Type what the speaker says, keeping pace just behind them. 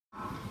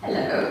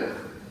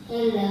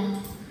Hello.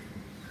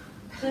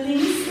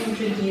 Please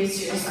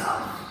introduce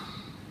yourself.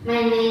 My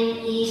name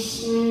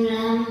is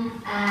Minh.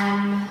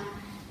 I'm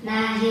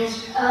 9 years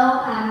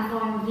old. I'm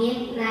from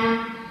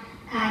Vietnam.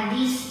 I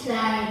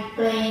dislike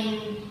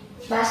playing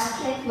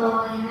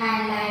basketball and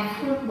I like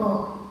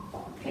football.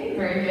 Okay,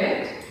 very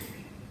good.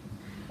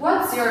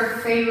 What's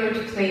your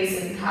favorite place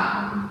in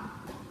town?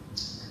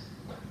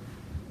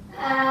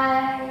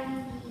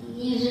 I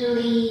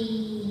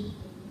usually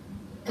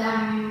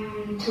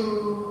come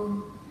to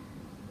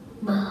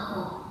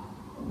Bờ.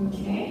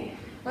 Okay.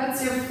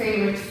 What's your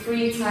favorite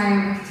free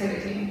time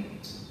activity?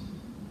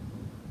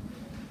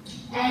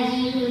 I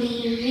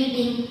usually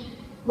reading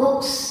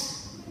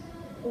books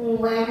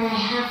when I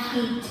have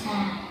free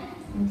time.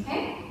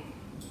 Okay.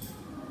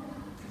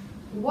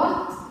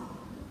 What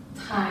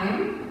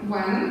time,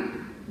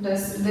 when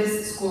does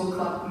this school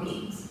club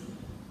meet?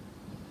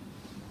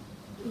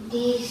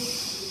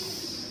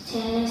 This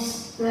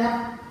tennis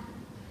club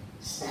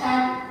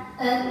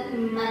starts at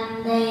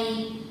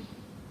Monday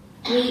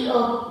 3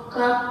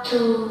 o'clock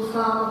to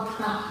 4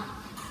 o'clock.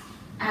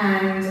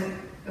 And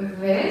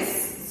this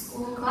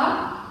school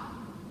club,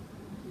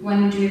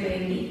 when do they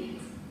meet?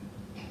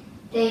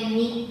 They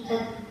meet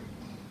at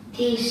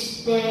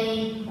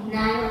Tuesday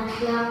 9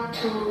 o'clock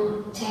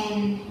to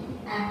 10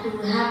 to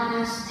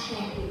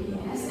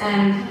 10:30. Yes.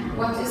 And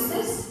what is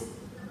this?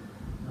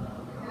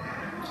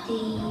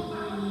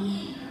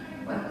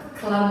 What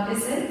club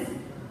is it?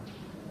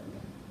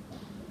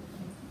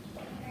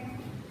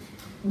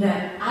 The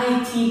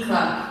IT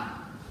club.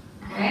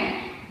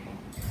 Okay.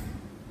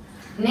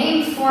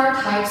 Name 4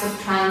 types of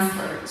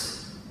transport.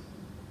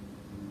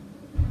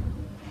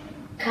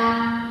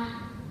 Car,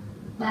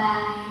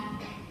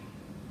 bike,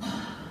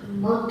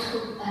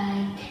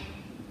 motorbike,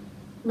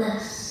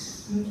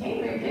 bus.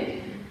 Okay, very good.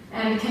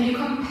 And can you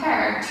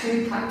compare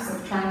 2 types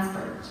of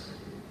transport?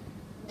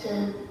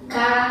 The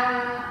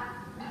car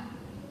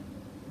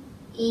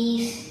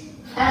is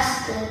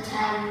faster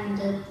than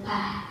the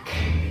bike.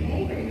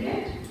 Okay, very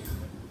good.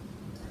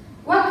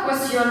 What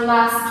was your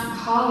last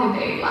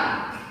holiday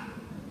like?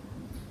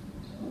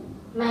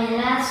 My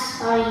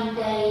last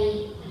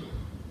holiday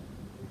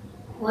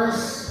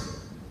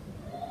was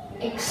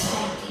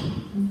exciting.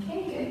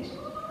 Okay, good.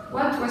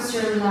 What was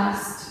your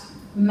last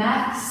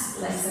maths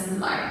lesson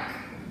like?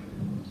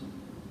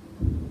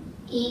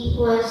 It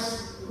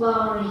was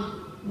boring.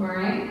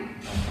 Boring?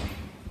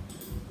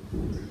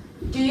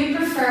 Do you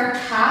prefer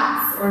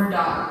cats or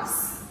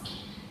dogs?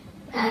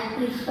 I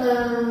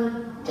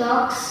prefer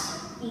dogs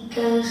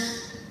because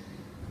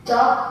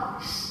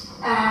dogs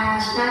are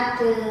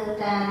smarter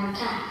than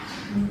cats.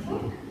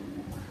 Okay.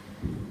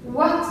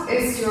 What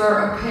is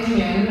your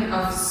opinion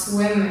of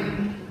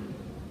swimming?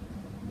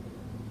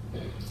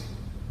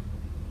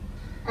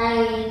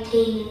 I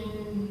think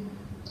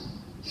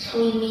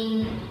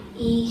swimming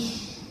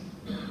is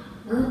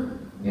good.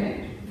 Good.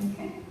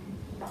 Okay.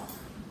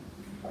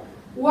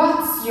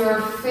 What's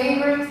your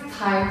favorite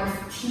type of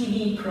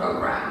TV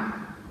program?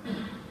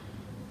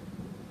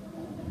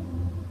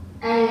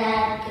 I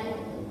like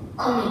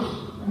comedy.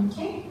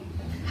 Okay.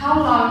 How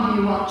long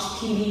do you watch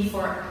TV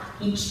for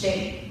each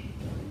day?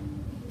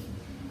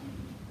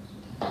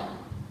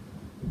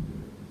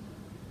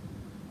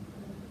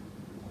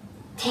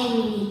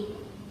 $10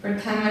 For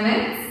 10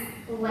 minutes?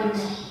 one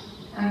day.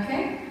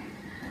 Okay.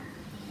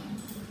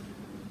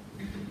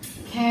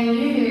 Can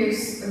you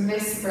use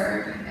this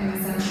verb in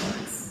a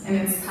sentence in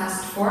its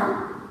past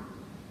form?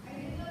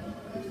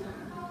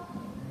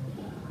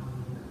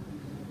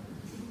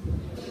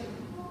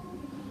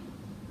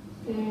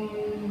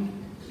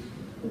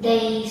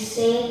 They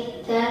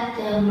said that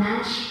the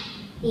match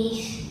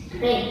is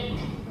great.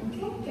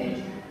 Okay,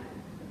 good.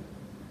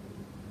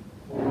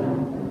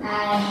 I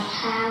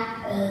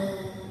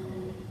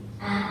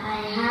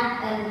had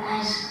an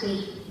ice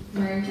cream.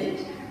 Very good.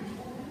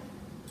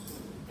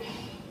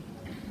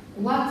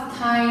 What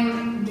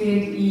time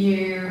did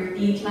you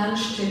eat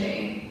lunch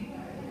today?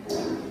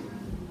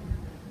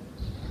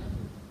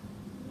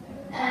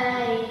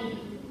 I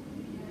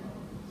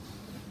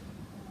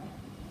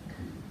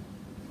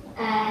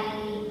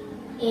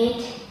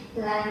ate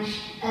lunch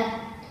at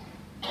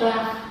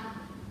 12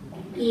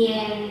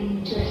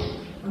 p.m. today.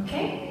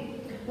 Okay.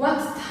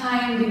 What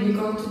time did you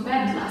go to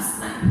bed last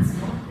night?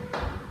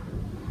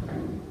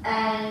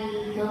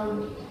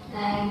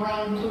 I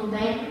went to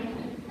bed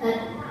at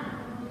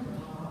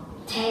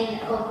 10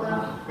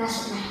 o'clock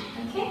last night.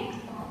 Okay.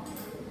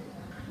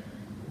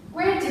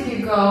 Where did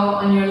you go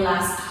on your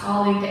last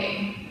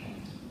holiday?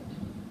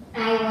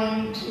 I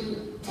went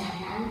to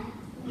Thailand.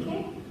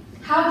 Okay.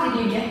 How did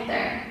you get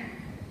there?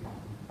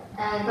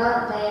 I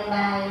got there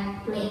by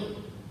plane.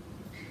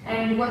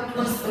 And what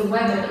was the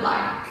weather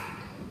like?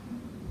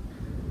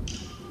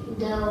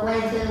 The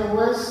weather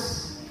was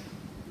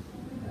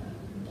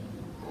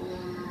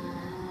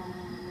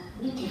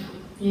beautiful.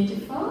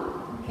 Beautiful.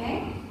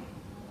 Okay.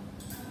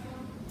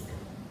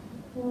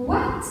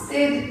 What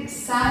did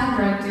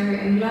Sandra do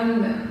in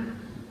London?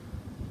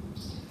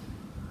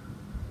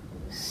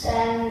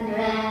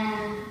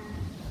 Sandra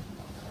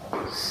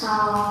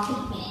saw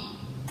pigmen.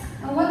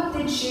 And what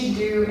did she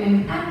do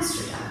in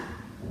Amsterdam?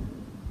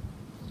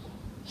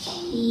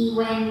 She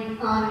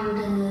went on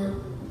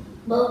the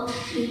boat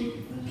trip.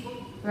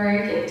 Okay,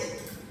 very good.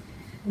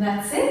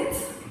 That's it.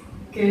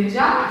 Good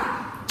job.